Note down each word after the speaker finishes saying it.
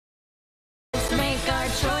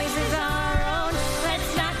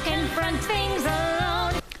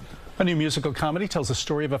A new musical comedy tells the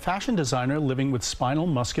story of a fashion designer living with spinal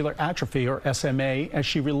muscular atrophy, or SMA, as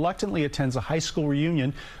she reluctantly attends a high school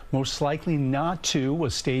reunion. Most Likely Not To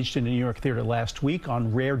was staged in a New York theater last week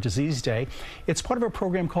on Rare Disease Day. It's part of a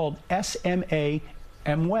program called SMA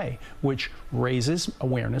Way, which raises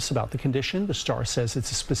awareness about the condition. The star says it's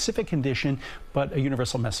a specific condition, but a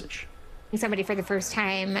universal message. Somebody for the first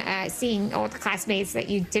time, seeing old classmates that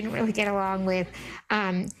you didn't really get along with,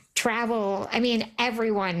 travel. I mean,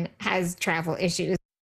 everyone has travel issues.